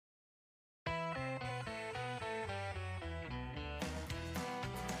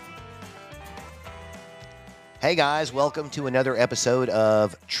Hey guys, welcome to another episode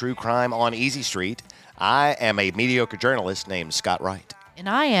of True Crime on Easy Street. I am a mediocre journalist named Scott Wright. And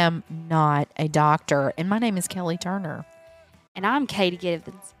I am not a doctor, and my name is Kelly Turner. And I'm Katie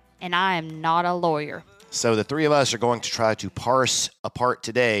Givens, and I am not a lawyer. So the three of us are going to try to parse apart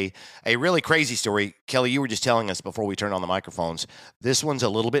today a really crazy story. Kelly, you were just telling us before we turned on the microphones. This one's a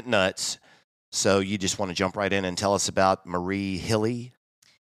little bit nuts. So you just want to jump right in and tell us about Marie Hilley?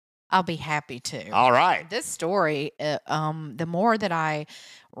 I'll be happy to. All right. This story, the more that I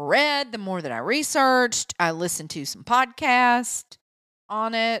read, the more that I researched, I listened to some podcasts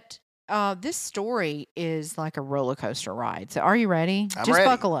on it. This story is like a roller coaster ride. So are you ready? I'm Just ready.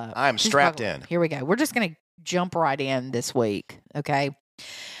 buckle up. I'm Just strapped buckle up. in. Here we go. We're just going to jump right in this week, okay?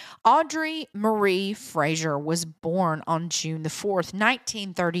 Audrey Marie Frazier was born on June the 4th,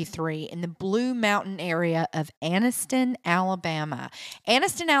 1933 in the Blue Mountain area of Anniston, Alabama.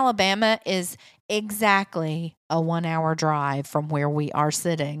 Anniston, Alabama is exactly a 1-hour drive from where we are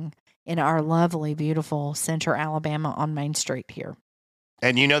sitting in our lovely, beautiful Center, Alabama on Main Street here.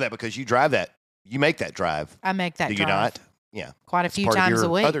 And you know that because you drive that. You make that drive. I make that Do drive you not? Yeah. quite a It's few part times of a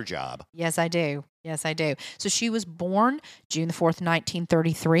your week. other job. Yes, I do. Yes, I do. So she was born June the 4th,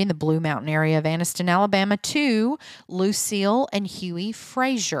 1933 in the Blue Mountain area of Anniston, Alabama to Lucille and Huey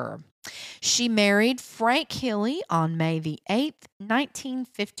Frazier. She married Frank Hilley on May the 8th,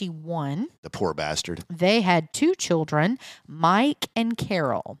 1951. The poor bastard. They had 2 children, Mike and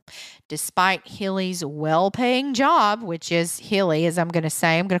Carol. Despite Hilley's well-paying job, which is Hilley, as I'm going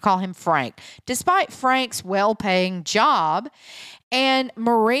to call him Frank. Despite Frank's well-paying job and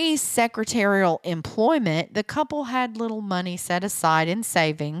Marie's secretarial employment, the couple had little money set aside in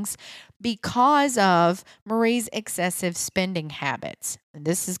savings because of Marie's excessive spending habits. And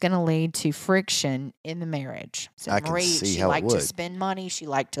this is going to lead to friction in the marriage. So I can Marie, see she how it liked to would. spend money. She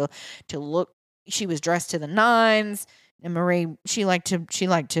liked to look. She was dressed to the nines. And Marie, she liked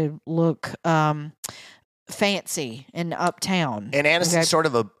to look fancy and uptown. And Anniston's Okay.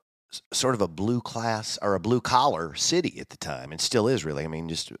 sort of a blue class or a blue collar city at the time, and still is really. I mean,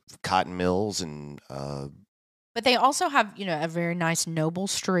 just cotton mills and But they also have, a very nice Noble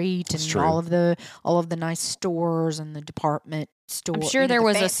Street That's and true. all of the nice stores and the department store. I'm sure there the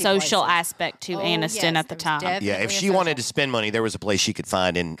was a fancy social places. aspect to Oh, Anniston yes, at the there was time. definitely yeah. If a she wanted to social- spend money, there was a place she could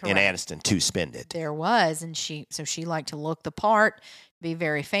find in Correct. Anniston to spend it. There was, and she liked to look the part, be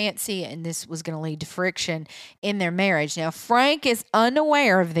very fancy, and this was going to lead to friction in their marriage. Now, Frank is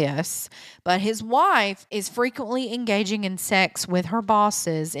unaware of this, but his wife is frequently engaging in sex with her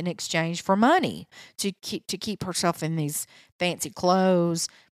bosses in exchange for money to keep herself in these fancy clothes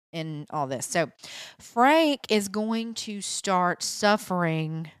and all this. So, Frank is going to start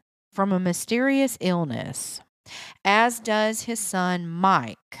suffering from a mysterious illness, as does his son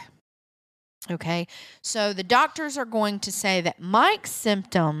Mike. Okay, so the doctors are going to say that Mike's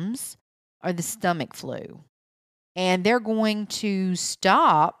symptoms are the stomach flu, and they're going to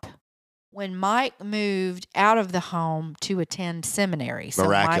stop when Mike moved out of the home to attend seminary. So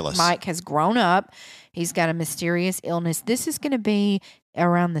Miraculous. Mike has grown up. He's got a mysterious illness. This is going to be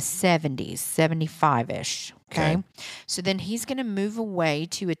around the 70s, 75-ish. Okay. So then he's going to move away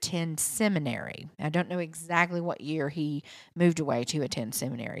to attend seminary. I don't know exactly what year he moved away to attend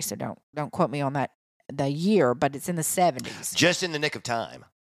seminary. So don't quote me on that, the year, but it's in the 70s. Just in the nick of time.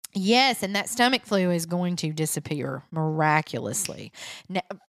 Yes. And that stomach flu is going to disappear miraculously.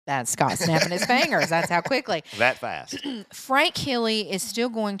 That's Scott snapping his fingers. That's how quickly. That fast. Frank Hilley is still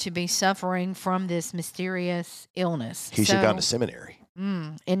going to be suffering from this mysterious illness. He should have gone to seminary.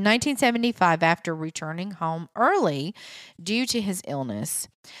 In 1975, after returning home early due to his illness,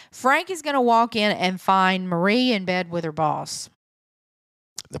 Frank is going to walk in and find Marie in bed with her boss.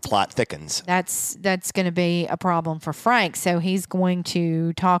 The plot thickens. That's going to be a problem for Frank. So he's going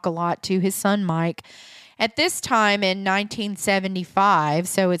to talk a lot to his son, Mike. At this time in 1975,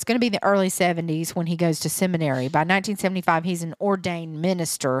 so it's going to be the early 70s when he goes to seminary. By 1975, he's an ordained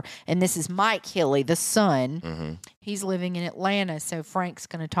minister, and this is Mike Hilley, the son. Mm-hmm. He's living in Atlanta, so Frank's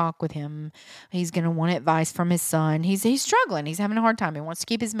going to talk with him. He's going to want advice from his son. He's struggling. He's having a hard time. He wants to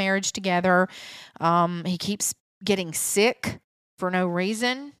keep his marriage together. He keeps getting sick for no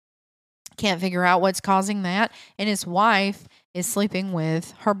reason. Can't figure out what's causing that. And his wife is sleeping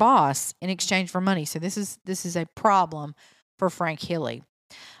with her boss in exchange for money. So this is a problem for Frank Hilley.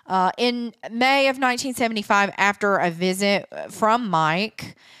 In May of 1975, after a visit from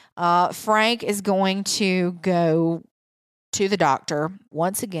Mike, Frank is going to go to the doctor,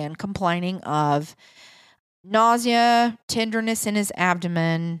 once again complaining of nausea, tenderness in his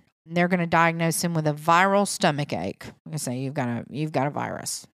abdomen. They're going to diagnose him with a viral stomach ache. They're going to say, you've got a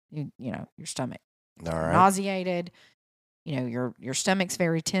virus. You know, your stomach. All right. nauseated. You know, your stomach's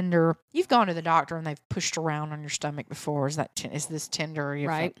very tender. You've gone to the doctor and they've pushed around on your stomach before. Is this tender?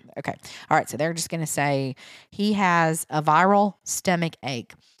 Right. Okay. All right. So they're just going to say he has a viral stomach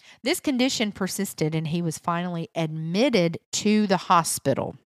ache. This condition persisted and he was finally admitted to the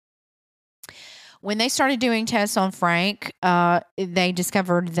hospital. When they started doing tests on Frank, they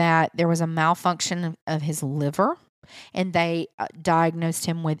discovered that there was a malfunction of his liver, and they diagnosed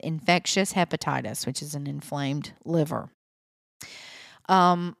him with infectious hepatitis, which is an inflamed liver.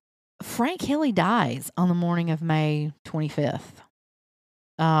 Frank Hilly dies on the morning of May 25th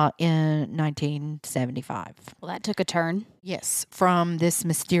in 1975. Well, that took a turn. Yes, from this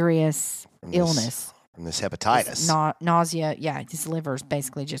mysterious illness. From this hepatitis. Nausea. Yeah, his liver's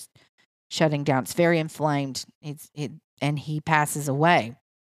basically just shutting down. It's very inflamed. And he passes away.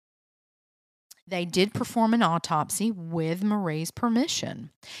 They did perform an autopsy with Marie's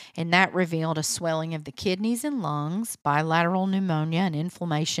permission, and that revealed a swelling of the kidneys and lungs, bilateral pneumonia, and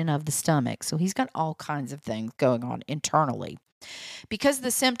inflammation of the stomach. So he's got all kinds of things going on internally. Because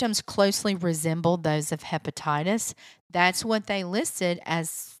the symptoms closely resembled those of hepatitis, that's what they listed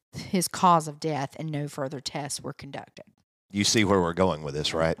as his cause of death, and no further tests were conducted. You see where we're going with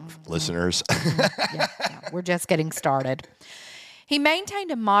this, right, listeners? Yeah, we're just getting started. He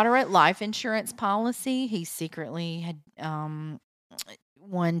maintained a moderate life insurance policy. He secretly had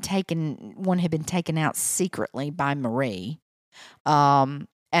one had been taken out secretly by Marie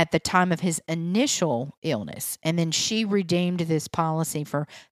at the time of his initial illness, and then she redeemed this policy for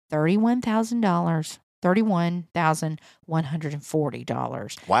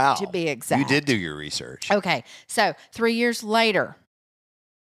 $31,140. Wow. To be exact. You did do your research. Okay, so 3 years later,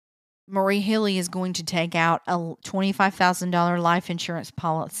 Marie Hilly is going to take out a $25,000 life insurance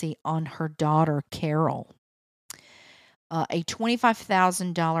policy on her daughter, Carol. A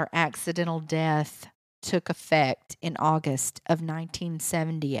 $25,000 accidental death took effect in August of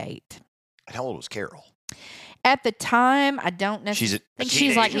 1978. And how old was Carol? At the time, I don't necessarily She's a I think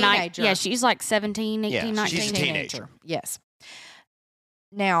she's like teenager. Yeah, she's like 17, 18, Yeah, 19. she's a teenager. Yes.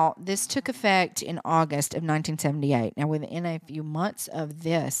 Now, this took effect in August of 1978. Now, within a few months of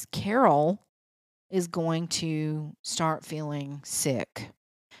this, Carol is going to start feeling sick.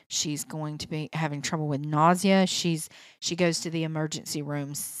 She's going to be having trouble with nausea. She goes to the emergency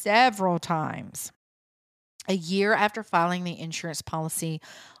room several times. A year after filing the insurance policy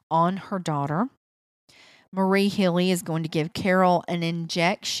on her daughter, Marie Hilly is going to give Carol an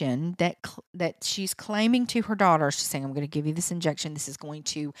injection that she's claiming to her daughter. She's saying, I'm going to give you this injection. This is going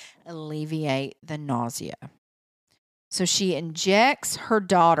to alleviate the nausea. So she injects her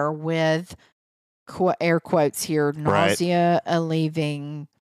daughter with, air quotes here, nausea alleviating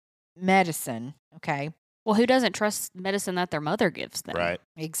medicine. Okay. Well, who doesn't trust medicine that their mother gives them? Right.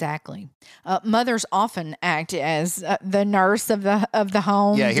 Exactly. Mothers often act as the nurse of the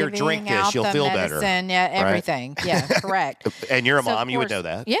home. Yeah, here, divvying drink this, out you'll the feel better. medicine, yeah, everything. Yeah, correct. And you're a So, of mom, you would course- know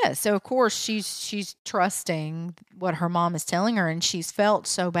that. Yeah, so of course she's trusting what her mom is telling her, and she's felt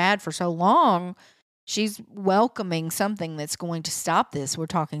so bad for so long. She's welcoming something that's going to stop this. We're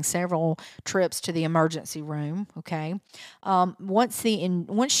talking several trips to the emergency room. Okay, once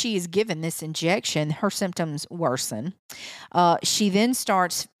she is given this injection, her symptoms worsen. She then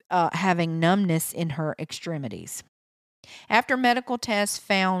starts having numbness in her extremities. After medical tests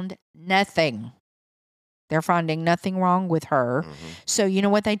found nothing, they're finding nothing wrong with her. Mhm. So you know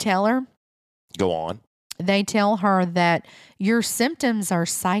what they tell her? Go on. They tell her that your symptoms are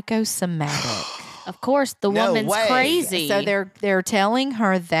psychosomatic. Of course, the No woman's way. crazy. So they're telling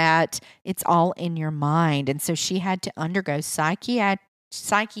her that it's all in your mind, and so she had to undergo psychiatric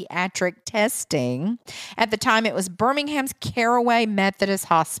testing. At the time, it was Birmingham's Caraway Methodist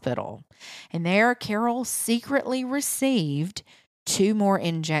Hospital, and there Carol secretly received 2 more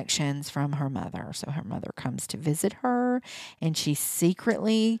injections from her mother. So her mother comes to visit her, and she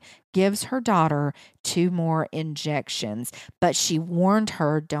secretly gives her daughter 2 more injections. But she warned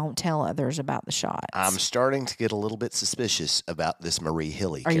her, don't tell others about the shots. I'm starting to get a little bit suspicious about this Marie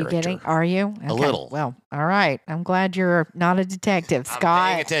Hilly Are character. you getting? Are you? A little. Well, all right. I'm glad you're not a detective, I'm Scott.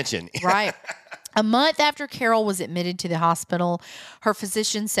 paying attention. Right. A month after Carol was admitted to the hospital, her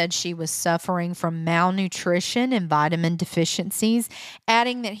physician said she was suffering from malnutrition and vitamin deficiencies,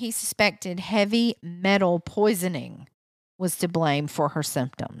 adding that he suspected heavy metal poisoning was to blame for her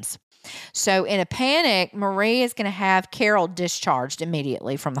symptoms. So in a panic, Marie is going to have Carol discharged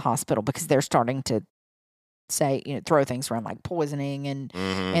immediately from the hospital because they're starting to say, throw things around like poisoning, and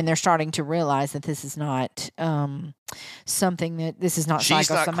Mhm. and they're starting to realize that this is not something this is not She's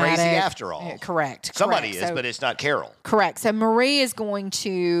not psychosomatic. crazy after all. Correct. Somebody correct. is, So- but it's not Carol. Correct. So Marie is going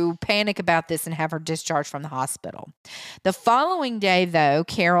to panic about this and have her discharged from the hospital. The following day, though,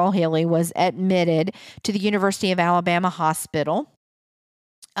 Carol Healy was admitted to the University of Alabama Hospital.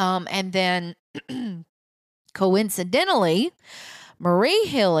 And then coincidentally, Marie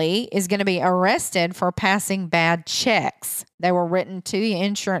Healy is going to be arrested for passing bad checks. They were written to the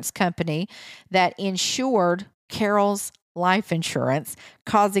insurance company that insured Carol's life insurance,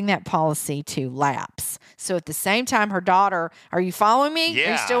 causing that policy to lapse. So at the same time, her daughter, are you following me? Are you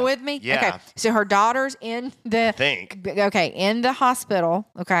Yeah. still with me? Yeah. Okay. So her daughter's in I think. in the hospital.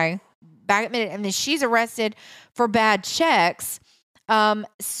 Okay. Back at minute. And then she's arrested for bad checks.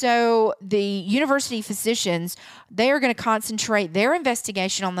 So the university physicians, they are going to concentrate their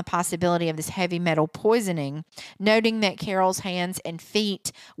investigation on the possibility of this heavy metal poisoning, noting that Carol's hands and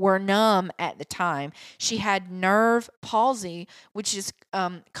feet were numb at the time. She had nerve palsy, which is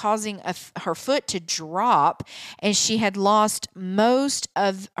causing her foot to drop, and she had lost most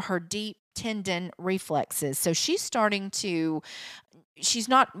of her deep tendon reflexes. So she's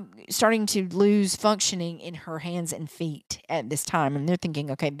not starting to lose functioning in her hands and feet at this time. And they're thinking,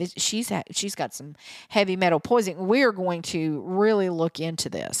 okay, she's got some heavy metal poisoning. We're going to really look into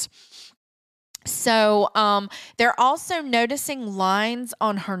this. So they're also noticing lines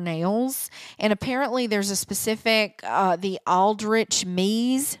on her nails. And apparently there's a specific, the Aldrich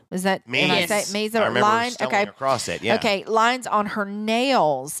Mees. Was that? Mees. When I say Mees, I remember line? stumbling across it. Yeah. Okay, lines on her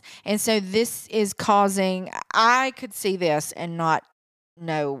nails. And so this is causing, I could see this and not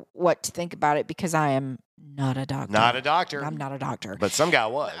know what to think about it because I am not a doctor. Not a doctor. I'm not a doctor. But some guy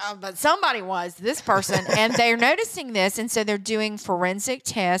was. But somebody was, this person, and they're noticing this, and so they're doing forensic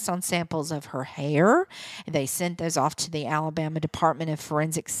tests on samples of her hair. They sent those off to the Alabama Department of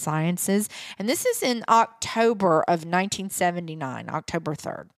Forensic Sciences, and this is in October of 1979, October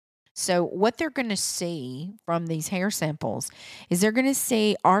 3rd. So what they're going to see from these hair samples is they're going to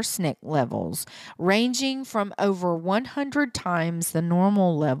see arsenic levels ranging from over 100 times the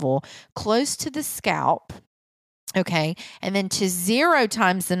normal level close to the scalp, okay, and then to 0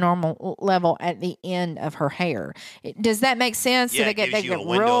 times the normal level at the end of her hair. Does that make sense? Yeah, So it they gives get you a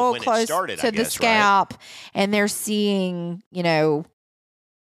window of real when it close started, I to the guess, right? scalp, and they're seeing,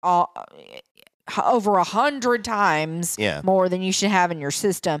 over 100 times Yeah. more than you should have in your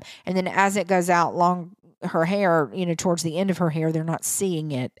system. And then as it goes out long her hair, towards the end of her hair, they're not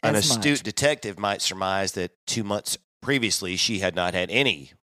seeing it An as astute much. detective might surmise that 2 months previously she had not had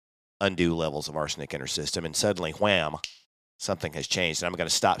any undue levels of arsenic in her system, and suddenly, wham, something has changed. And I'm going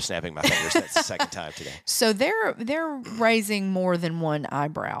to stop snapping my fingers. That's the second time today. So they're raising more than one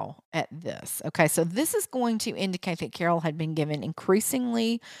eyebrow at this. Okay, so this is going to indicate that Carol had been given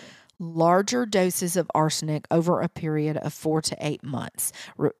increasingly larger doses of arsenic over a period of 4 to 8 months.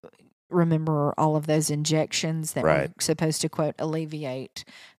 Remember all of those injections that Right. were supposed to, quote, alleviate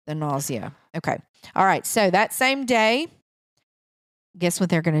the nausea. Okay. All right. So that same day, guess what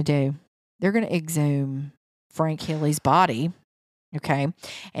they're going to do? They're going to exhume Frank Healy's body. Okay.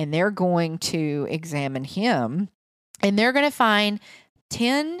 And they're going to examine him, and they're going to find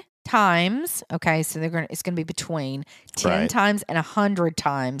 10 times. Okay. So it's going to be between 10 Right. times and 100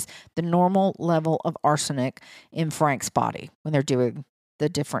 times the normal level of arsenic in Frank's body when they're doing the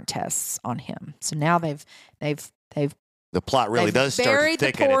different tests on him. So now they've The plot really they've does start to buried the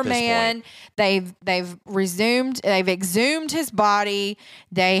thicken poor at this man. point. They've exhumed his body.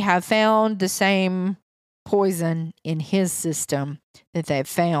 They have found the same poison in his system that they've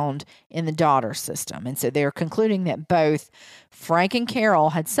found in the daughter's system. And so they're concluding that both Frank and Carol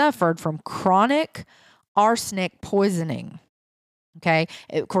had suffered from chronic arsenic poisoning. Okay.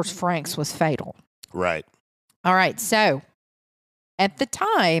 Of course, Frank's was fatal. Right. All right. So at the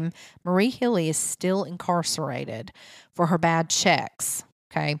time, Marie Healy is still incarcerated for her bad checks.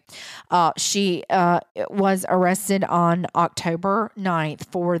 Okay. She was arrested on October 9th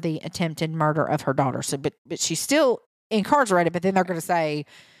for the attempted murder of her daughter. So, but she's still incarcerated, but then they're going to say,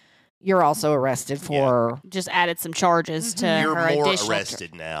 you're also arrested for. Just added some charges to You're her more additional.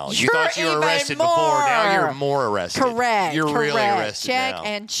 arrested now. You You're thought you were even arrested before. Now you're more arrested. Correct. You're really correct. arrested Check now.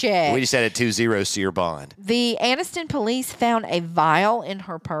 and check. We just added 2 zeros to your bond. The Anniston police found a vial in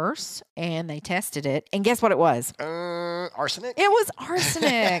her purse, and they tested it. And guess what it was? Arsenic? It was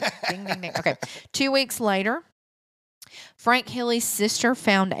arsenic. Ding, ding, ding. Okay. 2 weeks later, Frank Healy's sister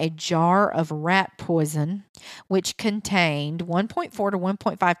found a jar of rat poison, which contained 1.4 to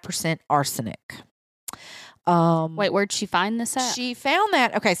 1.5% arsenic. Wait, where'd she find this at? She found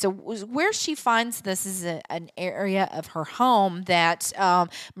that. Okay, so where she finds this is an area of her home that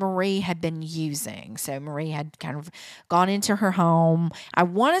Marie had been using. So Marie had kind of gone into her home. I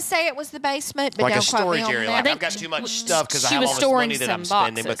want to say it was the basement, but Like a don't quote me storage on area. that. Like I've got too much stuff because I she have was all this storing money that I'm some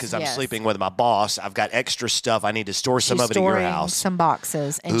spending boxes. because I'm Yes. sleeping with my boss. I've got extra stuff. I need to store some She's of it at your storing house. some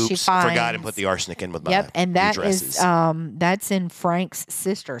boxes, and she Oops, finds forgot and put the arsenic in with my Yep, and new that dresses. is that's in Frank's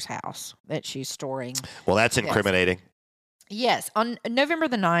sister's house that she's storing. Well, that's incriminating. Yes, on November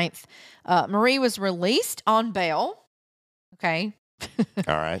the 9th, Marie was released on bail. Okay.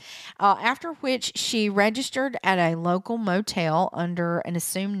 All right. After which she registered at a local motel under an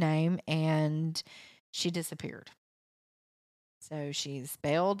assumed name and she disappeared. So she's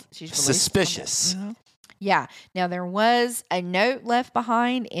bailed. She's released on bail. Suspicious. Mhm. Yeah. Now, there was a note left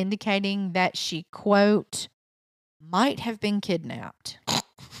behind indicating that she, quote, might have been kidnapped,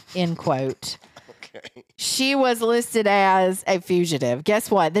 end quote. Okay. She was listed as a fugitive.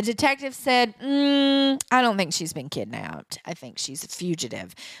 Guess what? The detective said, I don't think she's been kidnapped. I think she's a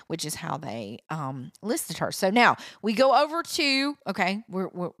fugitive, which is how they listed her. So now we go over to, okay,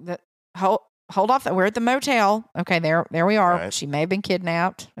 hold off. We're at the motel. Okay, there we are. Right. She may have been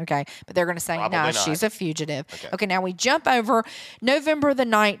kidnapped. Okay, but they're going to say, Probably no, not. she's a fugitive. Okay. Okay, now we jump over November the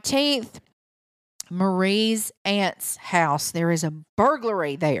 19th, Marie's aunt's house. There is a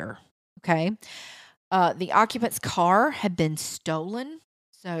burglary there. Okay. The occupant's car had been stolen.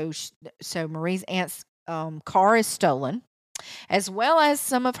 So Marie's aunt's car is stolen, as well as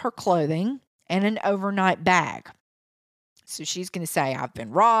some of her clothing and an overnight bag. So she's going to say, I've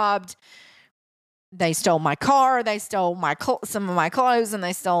been robbed. They stole my car. They stole some of my clothes, and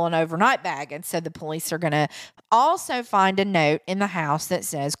they stole an overnight bag. And so the police are going to also find a note in the house that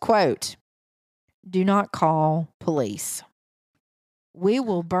says, quote, do not call police. We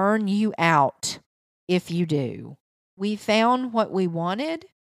will burn you out if you do. We found what we wanted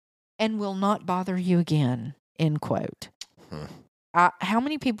and will not bother you again, end quote. How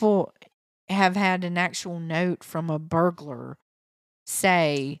many people have had an actual note from a burglar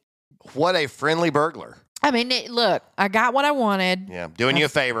say, What a friendly burglar. I mean, look, I got what I wanted. Yeah. Doing you a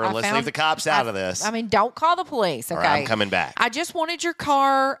favor. I Let's found- leave the cops out of this. I mean, don't call the police, All okay? right, I'm coming back. I just wanted your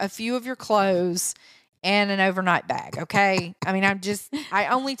car, a few of your clothes, and an overnight bag, okay? I mean, I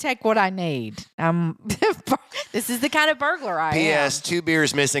only take what I need. This is the kind of burglar I am. P.S. 2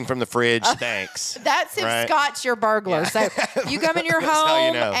 beers missing from the fridge. Thanks. That's if Right. Scott's your burglar. Yeah. So you come in your That's how you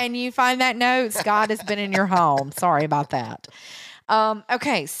home know. and you find that note, Scott has been in your home. Sorry about that.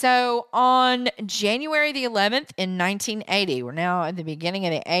 Okay, so on January the 11th in 1980, we're now at the beginning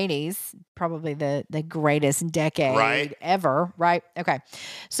of the 80s, probably the greatest decade Right. ever, right? Okay.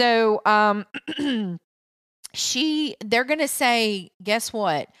 So they're going to say, guess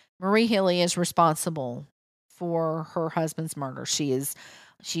what? Marie Healy is responsible for her husband's murder. She's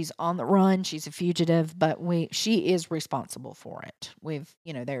on the run. She's a fugitive, but she is responsible for it.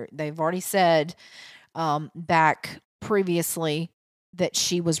 They've already said back previously that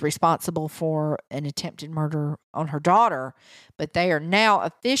she was responsible for an attempted murder on her daughter, but they are now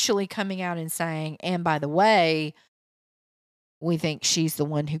officially coming out and saying, and by the way, we think she's the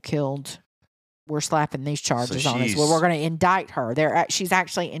one who killed. We're slapping these charges on us. Well, we're going to indict her. She's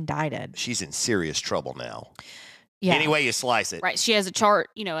actually indicted. She's in serious trouble now. Yeah. Any way you slice it. Right. She has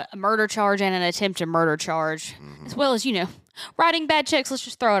a murder charge and an attempted murder charge, as well as, writing bad checks. Let's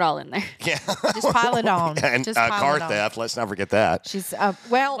just throw it all in there. Yeah. Just pile it on. And Just pile car it on. theft. Let's not forget that. She's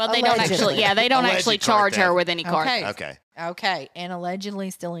Well, they don't allegedly. they don't Alleged actually car charge her theft. with any car. Okay. theft. Okay. Okay, and allegedly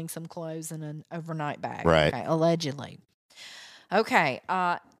stealing some clothes and an overnight bag. Right. Okay, allegedly. Okay,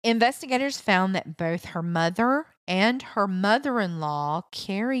 investigators found that both her mother and her mother-in-law,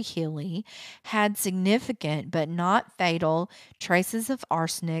 Carrie Healy, had significant but not fatal traces of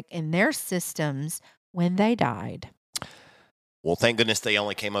arsenic in their systems when they died. Well, thank goodness they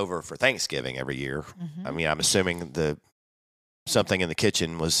only came over for Thanksgiving every year. Mhm. I mean, I'm assuming something in the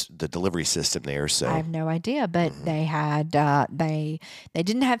kitchen was the delivery system there. So I have no idea, but Mhm. they had they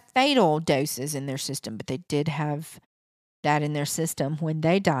didn't have fatal doses in their system, but they did have that in their system when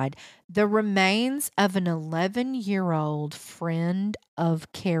they died. The remains of an 11-year-old friend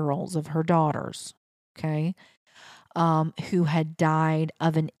of Carol's, of her daughter's, okay, who had died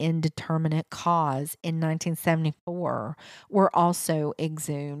of an indeterminate cause in 1974, were also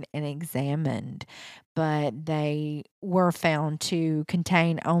exhumed and examined, but they were found to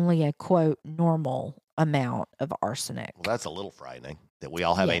contain only a, quote, normal amount of arsenic. well, that's a little frightening that we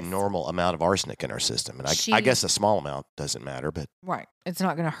all have a Yes. normal amount of arsenic in our system. And I She- guess a small amount doesn't matter, but Right. It's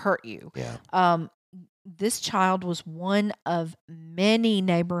not going to hurt you. yeah. This child was one of many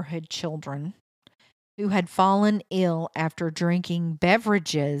neighborhood children who had fallen ill after drinking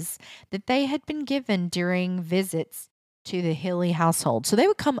beverages that they had been given during visits to the Hilly household. So they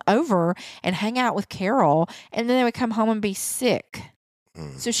would come over and hang out with Carol, and then they would come home and be sick.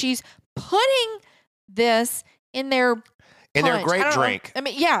 So she's putting this in their In their punch. grape I don't know. drink. I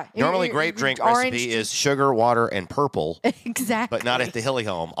mean, yeah. Normally, grape drink orange recipe juice. is sugar, water, and purple, Exactly. but not at the Hilly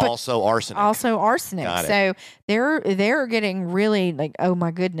home. But Also arsenic. Also arsenic. Got it. So they're getting really like, oh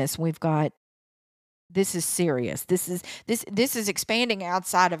my goodness, this is serious. This is expanding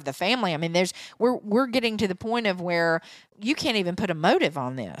outside of the family. I mean, we're getting to the point of where you can't even put a motive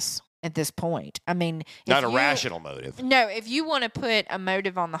on this at this point. I mean, Not a rational motive. No, if you want to put a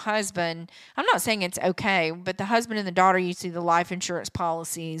motive on the husband, I'm not saying it's okay, but the husband and the daughter, you see the life insurance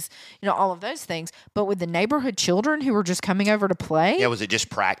policies, all of those things. But with the neighborhood children who were just coming over to play, Yeah, was it just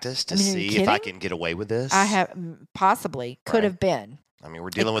practice to I mean, are you see if I kidding? can get away with this? I have possibly could Right. have been. I mean, we're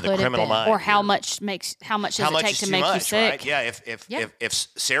dealing with could a have criminal been. mind. Or how here. much does it much take is to too make you much, sick? right? Yeah, Yeah. if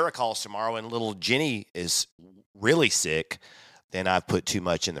Sarah calls tomorrow and little Jenny is really sick, then I've put too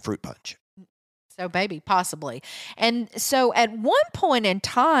much in the fruit punch. So, baby, possibly. And so at one point in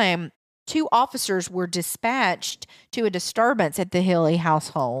time, 2 officers were dispatched to a disturbance at the Hilly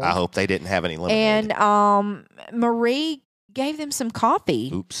household. I hope they didn't have any lemonade. And Marie gave them some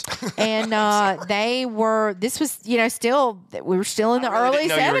coffee. Oops. And they were, this was, still, we were still in the I really early didn't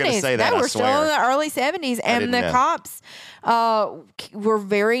know you were gonna 70s. say that, No, I we're still swear. in the early 70s. I And didn't the know. cops were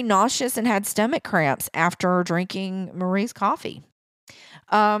very nauseous and had stomach cramps after drinking Marie's coffee.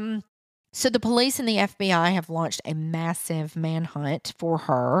 So the police and the FBI have launched a massive manhunt for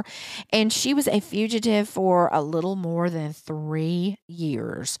her, and she was a fugitive for a little more than 3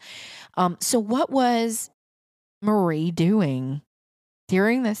 years. So what was Marie doing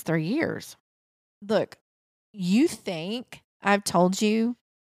during those 3 years? Look, you think I've told you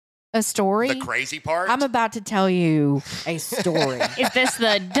a story? The crazy part? I'm about to tell you a story. Is this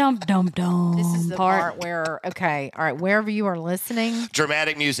the dum dum dum This is the part? part where, okay, all right, wherever you are listening,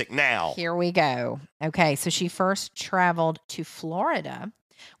 Dramatic music now. here we go. Okay, so she first traveled to Florida,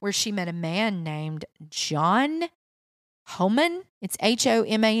 where she met a man named John Homan. It's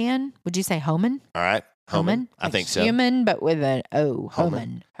Homan. Would you say Homan? All right. Homan? I Like think so. Human, but with an O.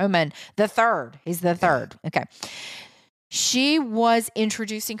 Homan. Homan. The third. He's the third. Okay. She was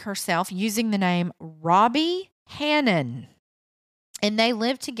introducing herself using the name Robbie Hannon. And they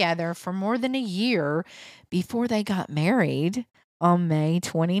lived together for more than a year before they got married on May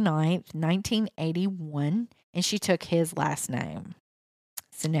 29th, 1981. And she took his last name.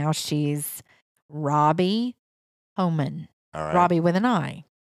 So now she's Robbie Homan. All right. Robbie with an I.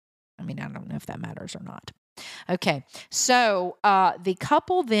 I mean, I don't know if that matters or not. Okay. So the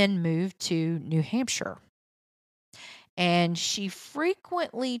couple then moved to New Hampshire. And she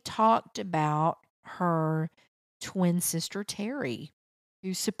frequently talked about her twin sister, Terry,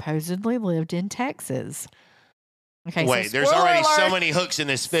 who supposedly lived in Texas. Okay, Wait, so there's spoiler already so alert, many hooks in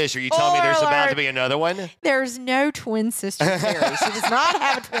this fish. Are you telling me there's Spoiler about to alert. be another one? There's no twin sister, Terry. She does not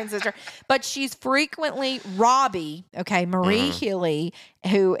have a twin sister, but she's frequently Robbie, okay, Marie Mhm. Healy,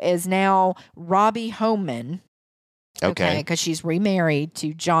 who is now Robbie Homan. Okay. Because she's remarried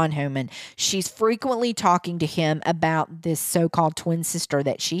to John Homan. She's frequently talking to him about this so-called twin sister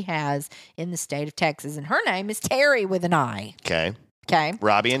that she has in the state of Texas, and her name is Terry with an I. Okay. Okay,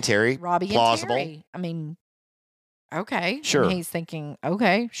 Robbie and Terry. Robbie Plausible. and Terry. I mean, okay, Sure. And he's thinking,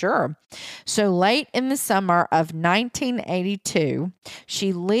 okay, sure. So late in the summer of 1982,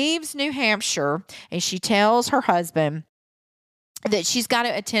 she leaves New Hampshire and she tells her husband that she's got to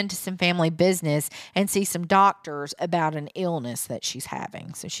attend to some family business and see some doctors about an illness that she's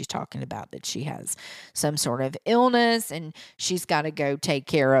having. So she's talking about that she has some sort of illness and she's got to go take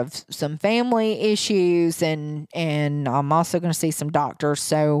care of some family issues and I'm also going to see some doctors.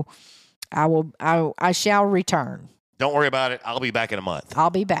 So I shall return. Don't worry about it. I'll be back in a month.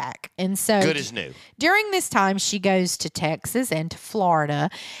 I'll be back. And so Good as new. during this time, she goes to Texas and to Florida,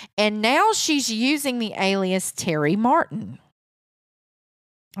 and now she's using the alias Terry Martin.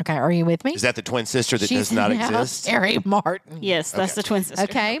 Okay, are you with me? Is that the twin sister that She's does not now exist? Terry Martin. Yes, that's Okay. the twin sister.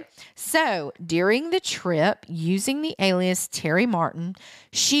 Okay. So during the trip, using the alias Terry Martin,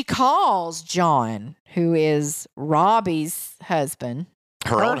 she calls John, who is Robbie's husband.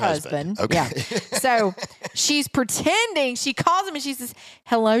 Her own husband. Okay. Yeah. So she's pretending, she calls him and she says,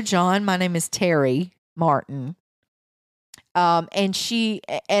 "Hello, John. My name is Terry Martin. And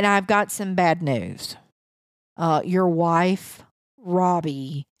I've got some bad news. Your wife,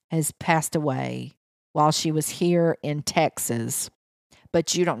 Robbie, has passed away while she was here in Texas,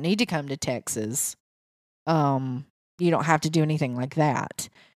 but you don't need to come to Texas. You don't have to do anything like that.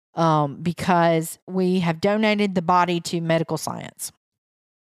 because we have donated the body to medical science.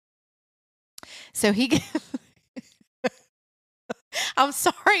 So he, I'm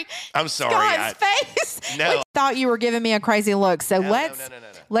sorry. Scott's face. No. I thought you were giving me a crazy look. So No.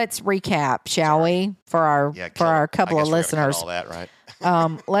 let's recap, shall we, for our couple of listeners. All that, right?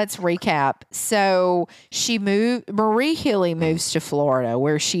 Let's recap. So Marie Healy moves to Florida,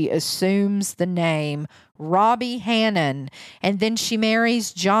 where she assumes the name Robbie Hannon, and then she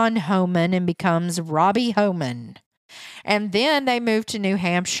marries John Homan and becomes Robbie Homan. And then they move to New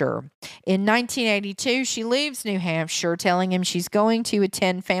Hampshire. In 1982, she leaves New Hampshire, telling him she's going to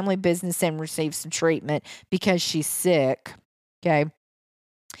attend family business and receive some treatment because she's sick. Okay.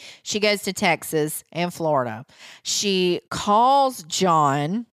 She goes to Texas and Florida. She calls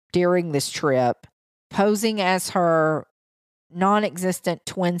John during this trip, posing as her non-existent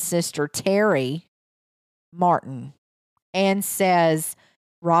twin sister, Terry Martin, and says,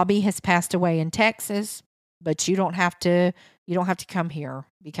 Robbie has passed away in Texas, but you don't have to come here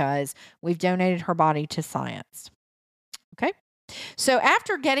because we've donated her body to science. Okay. So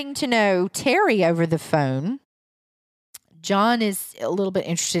after getting to know Terry over the phone, John is a little bit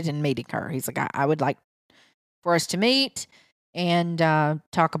interested in meeting her. He's like, I would like for us to meet and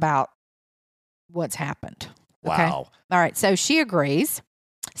talk about what's happened. Okay? Wow. All right. So she agrees,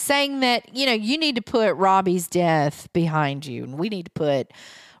 saying that, you need to put Robbie's death behind you, and we need to put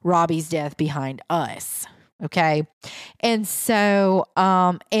Robbie's death behind us. Okay. And so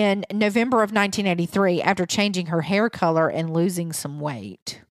in November of 1983, after changing her hair color and losing some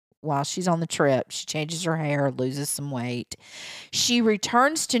weight, while she's on the trip, she changes her hair, loses some weight. She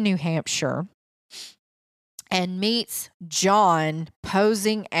returns to New Hampshire and meets John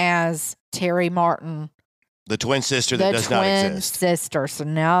posing as Terry Martin, the twin sister that does not exist. The twin sister. So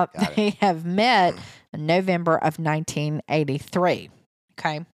now they have met in November of 1983.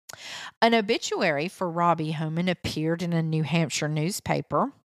 Okay. An obituary for Robbie Homan appeared in a New Hampshire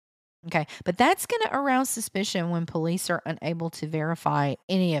newspaper. Okay, but that's going to arouse suspicion when police are unable to verify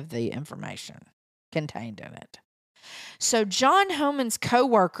any of the information contained in it. So John Homan's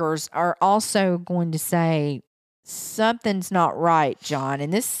coworkers are also going to say, something's not right, John.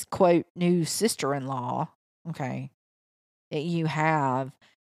 And this, quote, new sister-in-law, okay, that you have,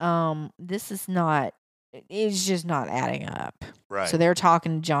 this is not, it's just not adding up. Right. So they're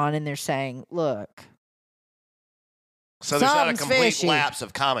talking to John and they're saying, look. So there's not a complete lapse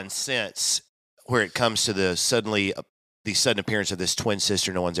of common sense where it comes to the sudden appearance of this twin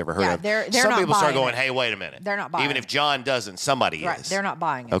sister no one's ever heard of. They're Some not people start going, it. hey, wait a minute. They're not buying Even it. if John doesn't, somebody right. is. They're not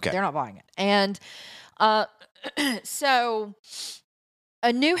buying it. Okay. They're not buying it. And so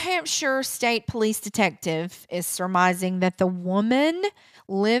a New Hampshire state police detective is surmising that the woman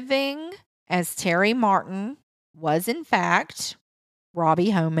living as Terry Martin was, in fact, Robbie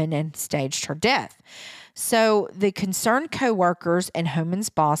Homan and staged her death. So the concerned coworkers and Homan's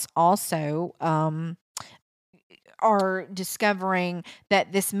boss also are discovering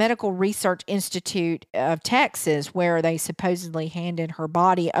that this Medical Research Institute of Texas, where they supposedly handed her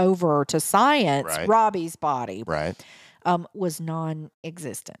body over to science, Right. Robbie's body, Right. was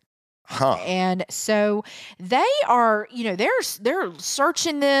non-existent. Huh. And so they are, they're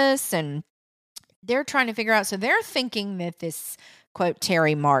searching this and they're trying to figure out. So they're thinking that this, quote,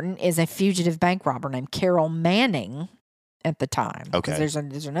 Terry Martin is a fugitive bank robber named Carol Manning at the time. Okay. Because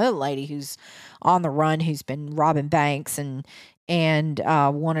there's another lady who's on the run who's been robbing banks and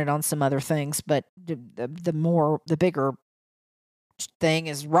wanted on some other things, but the bigger thing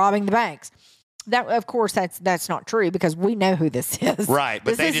is robbing the banks. That, of course, that's not true because we know who this is. Right,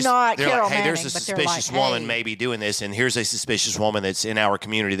 but this is not Carol like, hey, Manning, there's a but they're suspicious like, woman hey. maybe doing this, and here's a suspicious woman that's in our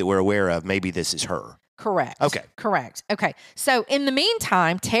community that we're aware of. Maybe this is her. Correct. Okay. Correct. Okay. So in the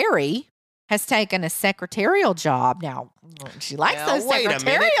meantime, Terry has taken a secretarial job. Now, she likes Now, those wait a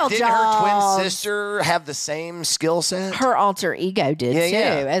secretarial minute. jobs. Did her twin sister have the same skill set? Her alter ego did too,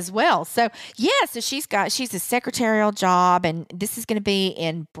 as well. So so she's a secretarial job, and this is going to be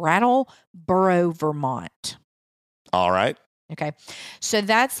in Brattleboro, Vermont. All right. Okay, so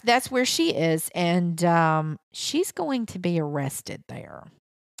that's where she is, and she's going to be arrested there.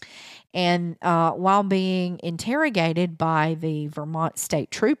 And while being interrogated by the Vermont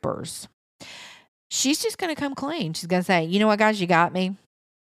state troopers, she's just going to come clean. She's going to say, you know what, guys, you got me.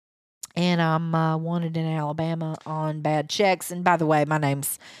 And I'm wanted in Alabama on bad checks. And by the way, my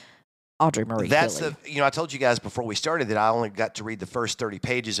name's Audrey Marie Healy. I told you guys before we started that I only got to read the first 30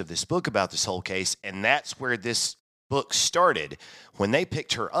 pages of this book about this whole case. And that's where this book started. When they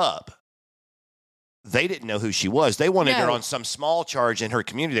picked her up, they didn't know who she was. They wanted her on some small charge in her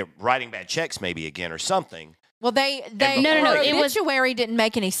community, writing bad checks maybe again or something. Well, they No, her it was- obituary didn't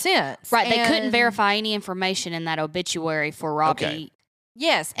make any sense. Right. They couldn't And- verify any information in that obituary for Robbie. Okay.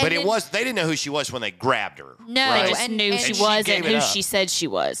 Yes, But and they didn't know who she was when they grabbed her. No, They right? just and- knew and she she wasn't gave it who up. she said she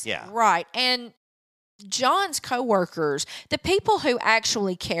was. Yeah. right. And John's coworkers, the people who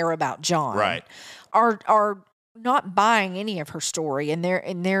actually care about John, Right. are not buying any of her story, and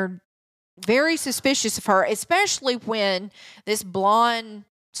they're very suspicious of her, especially when this blonde,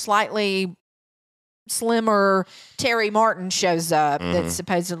 slightly slimmer Terry Martin shows up. Mhm. That's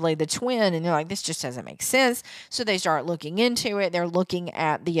supposedly the twin, and they're like, this just doesn't make sense. So they start looking into it. They're looking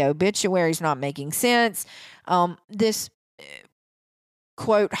at the obituaries, not making sense. This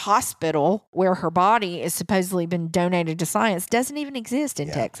quote hospital where her body is supposedly been donated to science doesn't even exist in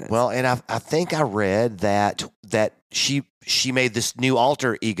Yeah. Texas. Well, and I think I read that she made this new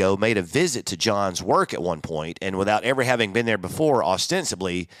alter ego, made a visit to John's work at one point, and without ever having been there before,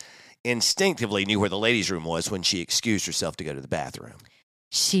 ostensibly, instinctively knew where the ladies' room was when she excused herself to go to the bathroom.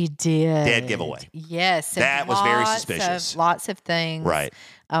 She did. Dead giveaway. Yes. and That was very lots suspicious. Of, lots of things. Right.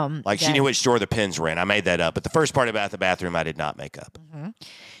 Like she that- knew which drawer the pens were in. I made that up. But the first part about the bathroom, I did not make up. Mhm.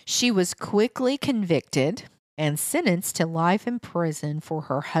 She was quickly convicted and sentenced to life in prison for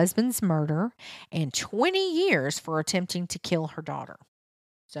her husband's murder and 20 years for attempting to kill her daughter.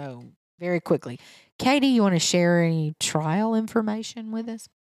 So, very quickly. Katie, you want to share any trial information with us?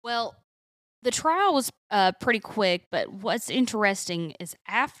 Well, the trial was pretty quick, but what's interesting is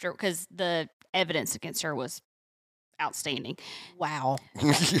after, because the evidence against her was outstanding. Wow.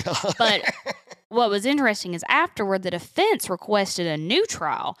 But what was interesting is afterward, the defense requested a new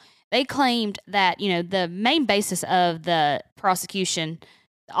trial. They claimed that, the main basis of the prosecution,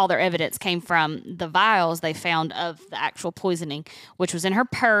 all their evidence came from the vials they found of the actual poisoning, which was in her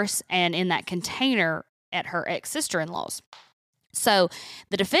purse and in that container at her ex-sister-in-law's. So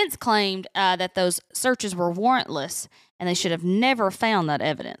the defense claimed that those searches were warrantless and they should have never found that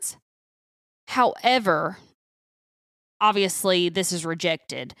evidence. However, obviously this is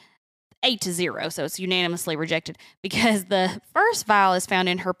rejected 8-0, so it's unanimously rejected because the first vial is found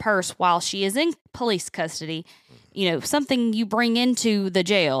in her purse while she is in police custody. Something you bring into the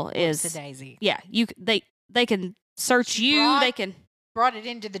jail Whoops, is a daisy. they can search you. Brought- They can Brought it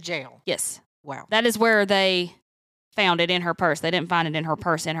into the jail. yes. Wow. That is where they found it in her purse. They didn't find it in her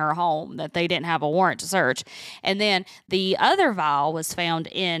purse in her home, that they didn't have a warrant to search. And then the other vial was found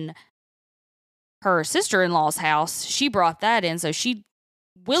in her sister-in-law's house. She brought that in, so she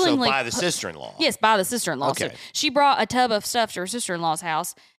willingly So by the sister-in-law. Yes, by the sister-in-law. So Okay. she brought a tub of stuff to her sister-in-law's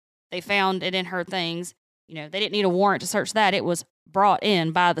house. They found it in her things. They didn't need a warrant to search that. It was brought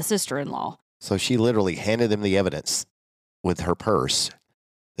in by the sister-in-law. So she literally handed them the evidence with her purse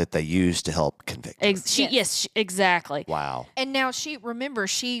that they used to help convict her. Yes, exactly. Wow. And now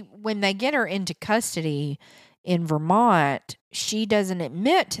when they get her into custody in Vermont, she doesn't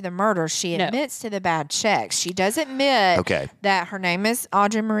admit to the murder. She No. admits to the bad checks. She does admit Okay. that her name is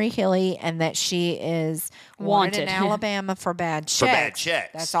Audrey Marie Healy and that she is wanted in Wanted. Alabama for bad checks. For bad checks.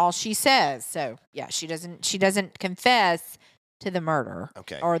 That's all she says. So yeah, she doesn't confess to the murder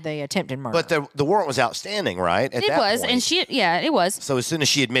Okay. or the attempted murder. But the warrant was outstanding, right? At It that was, point. and it was. So as soon as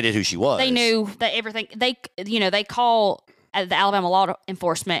she admitted who she was, They knew that everything. They call the Alabama law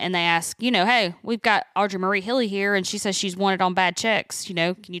enforcement and they ask, hey, we've got Audrey Marie Healy here, and she says she's wanted on bad checks.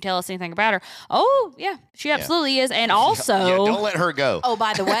 Can you tell us anything about her? Oh yeah, she absolutely is, and also, Yeah, don't let her go. oh,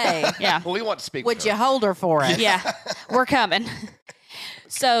 by the way, yeah, We want to speak. would with you her. hold her for us? yeah, we're coming.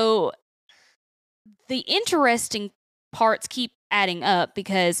 So the interesting parts keep adding up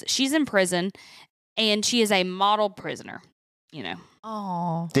because she's in prison and she is a model prisoner.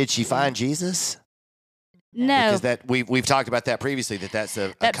 Oh, Did she find Jesus? No, Because that we've talked about that previously. That's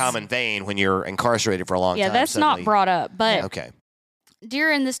a That's- common vein when you're incarcerated for a long yeah, time. that's not suddenly- brought up. But Okay.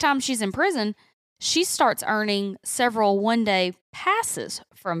 during this time she's in prison, she starts earning several one-day passes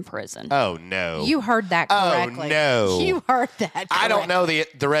from prison. Oh no. you heard that Oh, correctly. no. You heard that. I don't correctly. know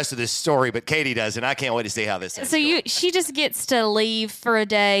the rest of this story, but Katie does, and I can't wait to see how this ends. So she just gets to leave for a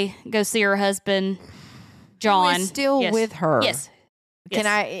day, go see her husband, John. Who is still Yes. with her. Yes. Can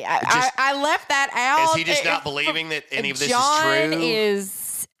Yes. I left that out. Is he just not If- believing that any of this John is true?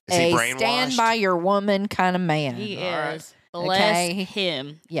 is Is he a brainwashed? stand by your woman kind of man. He All right. is. Bless Okay.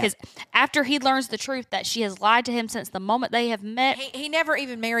 him. Yeah. Because after he learns the truth that she has lied to him since the moment they have met. He never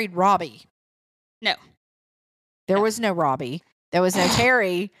even married Robbie. No. There was no Robbie. There was no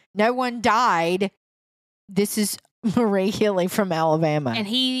Terry. No one died. This is Marie Healy from Alabama. And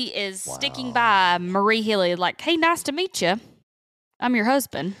he is sticking Wow. by Marie Healy, like, hey, nice to meet you. I'm your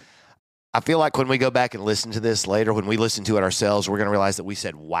husband. I feel like when we go back and listen to this later, when we listen to it ourselves, we're going to realize that we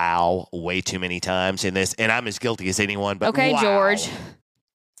said "wow" way too many times in this, and I'm as guilty as anyone. But Okay, wow. George.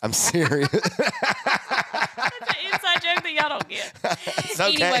 I'm serious. That's an inside joke that y'all don't get. It's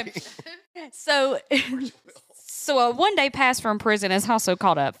okay. Anyway, so a 1 day pass from prison is also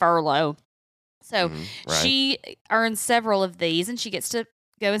called a furlough. So Right. she earns several of these, and she gets to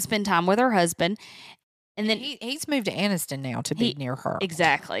go and spend time with her husband. And then He's moved to Anniston now to be near her.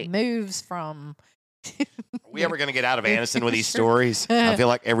 exactly. Moves from. Are we ever going to get out of Aniston with these stories? I feel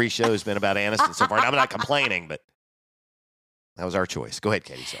like every show has been about Aniston so far. And I'm not complaining, but that was our choice. Go ahead,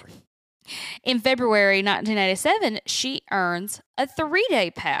 Katie. Sorry. In February 1987, she earns a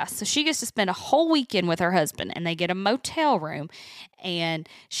 3-day pass. So she gets to spend a whole weekend with her husband, and they get a motel room. And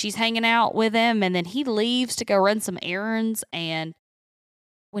she's hanging out with him, and then he leaves to go run some errands. And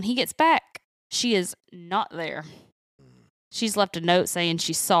when he gets back, she is not there. She's left a note saying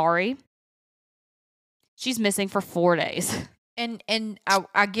she's sorry. She's missing for 4 days. And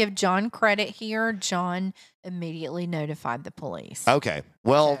I give John credit here. John immediately notified the police. Okay.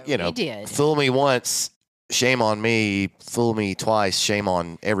 Well, So he did. fool me once, shame on me. Fool me twice, shame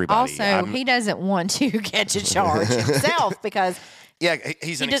on everybody. Also, he doesn't want to get to charge himself because Yeah,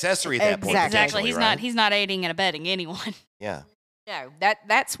 he's an He just- accessory at that point. Exactly. Exactly. potentially, He's right? he's not aiding and abetting anyone. Yeah. no,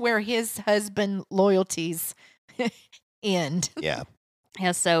 that's where his husband loyalties end. Yeah.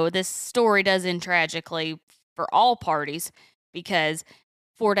 Yeah, so this story does end tragically for all parties because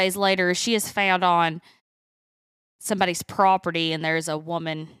 4 days later, she is found on somebody's property, and there's a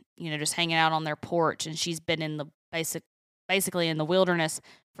woman, just hanging out on their porch, and she's been in the basically in the wilderness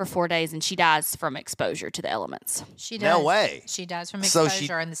for 4 days, and she dies from exposure to the elements. She No does. way. She dies from So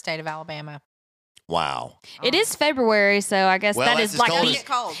exposure in the state of Alabama. Wow. It is February, so I guess Well, that that's is as like cold the, as-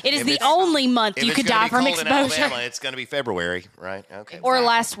 cold. it is If the it's- only month If you it's could gonna die be from cold in exposure. Alabama, it's going to be February, right? Okay. Or Exactly.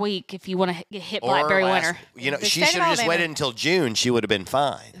 last week if you want to get hit Or Blackberry last- winter. The she state of should have just Alabama- waited until June. She would have been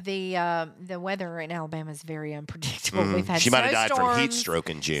fine. The weather in Alabama is very unpredictable. Mhm. We've had She might have died from heat snowstorms- stroke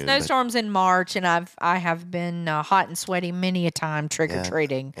in June. but- Snowstorms in March, and I have been hot and sweaty many a time trick or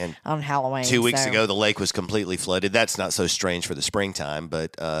treating And on Halloween. 2 weeks so- ago, the lake was completely flooded. That's not so strange for the springtime,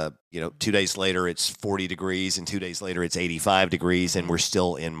 but 2 days later it's 40 degrees, and 2 days later it's 85 degrees, and we're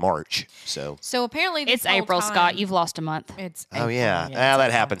still in March. So, So apparently, this It's whole April, time- Scott. You've lost a month. It's oh April, yeah, it's that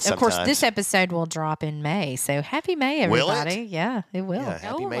April. happens Of course, sometimes. this episode will drop in May. So happy May, Will it? everybody! Yeah, it will. Yeah,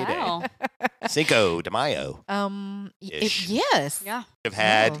 happy oh, May Day. wow. Cinco de Mayo. Ish. Yes. Yeah. Have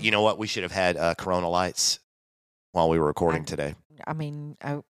had, Oh. you know what? We should have had Corona lights while we were recording today I mean,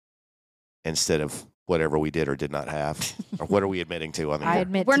 instead of whatever we did or did not have. Or what are we admitting to on the I air?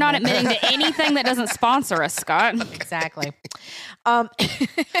 admit We're to not no- admitting to anything that doesn't sponsor us, Scott. Exactly.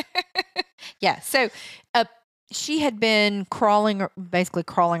 Yeah. So, she had been basically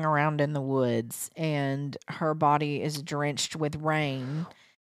crawling around in the woods, and her body is drenched with rain.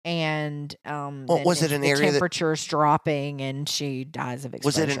 And Well, then was it an the area that- temperature's dropping, and she dies of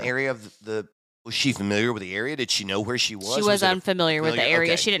Was exposure. it an area of the? Was she familiar with the area? Did she know where she was? She was it a- unfamiliar with the familiar?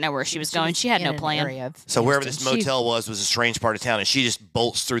 area. Okay. She didn't know where she was going. She had in no an plan. area of So wherever this Houston. motel was a strange part of town, and she just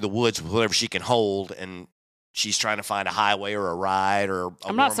bolts through the woods with whatever she can hold, and she's trying to find a highway or a ride or.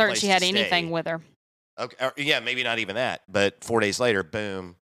 I'm not certain she had anything with her. Okay, yeah, maybe not even that. But 4 days later,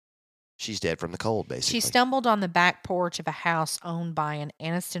 boom, she's dead from the cold. Basically, She stumbled on the back porch of a house owned by an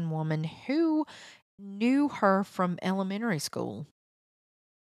Anniston woman who knew her from elementary school.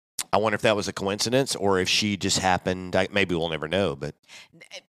 I wonder if that was a coincidence or if she just happened. Maybe we'll never know. But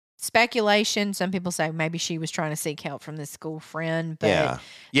Speculation. Some people say maybe she was trying to seek help from this school friend. But yeah,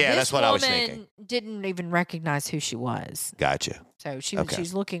 this that's what I was woman thinking. Didn't even recognize who she was. Gotcha. So Okay.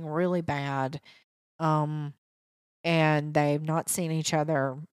 she's looking really bad. And they've not seen each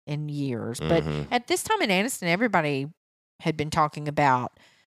other in years. But Mhm. at this time in Anniston, everybody had been talking about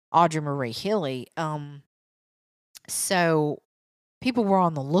Audrey Marie Hilly. So people were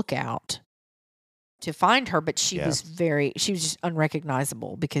on the lookout to find her, but she Yeah. was just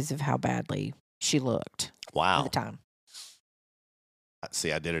unrecognizable because of how badly she looked at Wow. the time.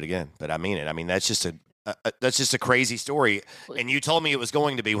 See, I did it again, but I mean it. I mean that's just a crazy story, and you told me it was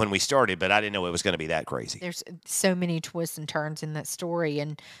going to be when we started, but I didn't know it was going to be that crazy. There's so many twists and turns in that story,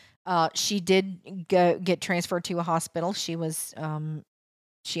 and she did get transferred to a hospital. She was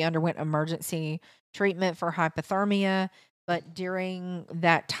she underwent emergency treatment for hypothermia, but during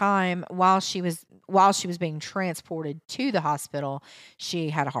that time, while she was being transported to the hospital, she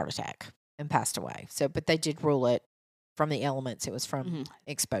had a heart attack and passed away. So, but they did rule it from the elements. It was from Mhm.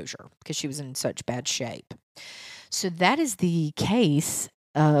 exposure because she was in such bad shape. So that is the case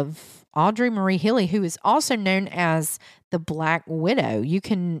of Audrey Marie Healy, who is also known as the Black Widow. You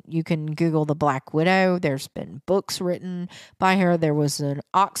can Google the Black Widow. There's been books written by her. There was an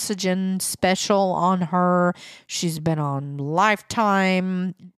Oxygen special on her. She's been on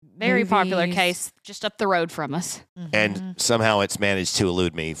Lifetime. Very popular movies. case just up the road from us. And somehow it's managed to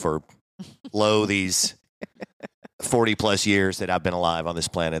elude me for these 40 plus years that I've been alive on this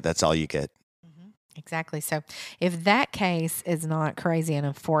planet. That's all you get. Exactly. So if that case is not crazy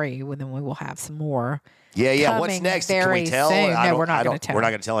enough for you, well, then we will have some more. Yeah. What's Coming next? Can very we tell? soon. I No, don't- we're not I gonna don't- tell. We're not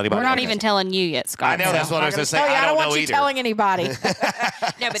going to tell anybody. We're not Okay. even telling you yet, Scott. I know, that's what I was going to say. I I don't don't want know you either. telling anybody.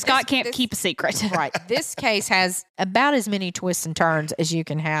 No, but Scott can't this- keep a secret. Right. This case has about as many twists and turns as you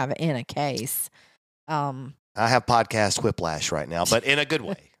can have in a case. I have podcast whiplash right now, but in a good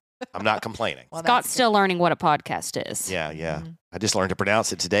way. I'm not complaining. Well, Scott's that's still learning what a podcast is. Yeah. Mhm. I just learned to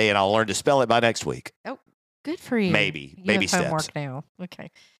pronounce it today, and I'll learn to spell it by next week. good for you. Maybe. You Baby have homework steps. now.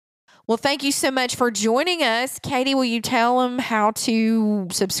 Okay. Well, thank you so much for joining us. Katie, will you tell them how to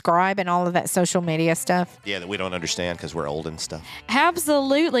subscribe and all of that social media stuff? Yeah, that we don't understand because we're old and stuff.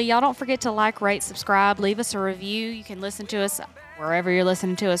 Absolutely. Y'all don't forget to like, rate, subscribe, leave us a review. You can listen to us wherever you're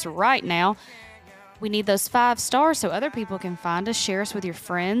listening to us right now. We need those 5 stars so other people can find us. Share us with your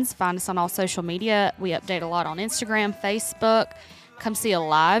friends. Find us on all social media. We update a lot on Instagram, Facebook. Come see a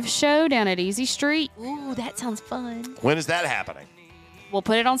live show down at Easy Street. Ooh, that sounds fun. When is that happening? We'll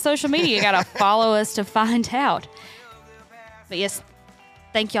put it on social media. You got to follow us to find out. But yes,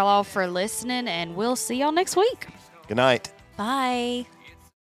 thank y'all all for listening, and we'll see y'all next week. Good night. Bye.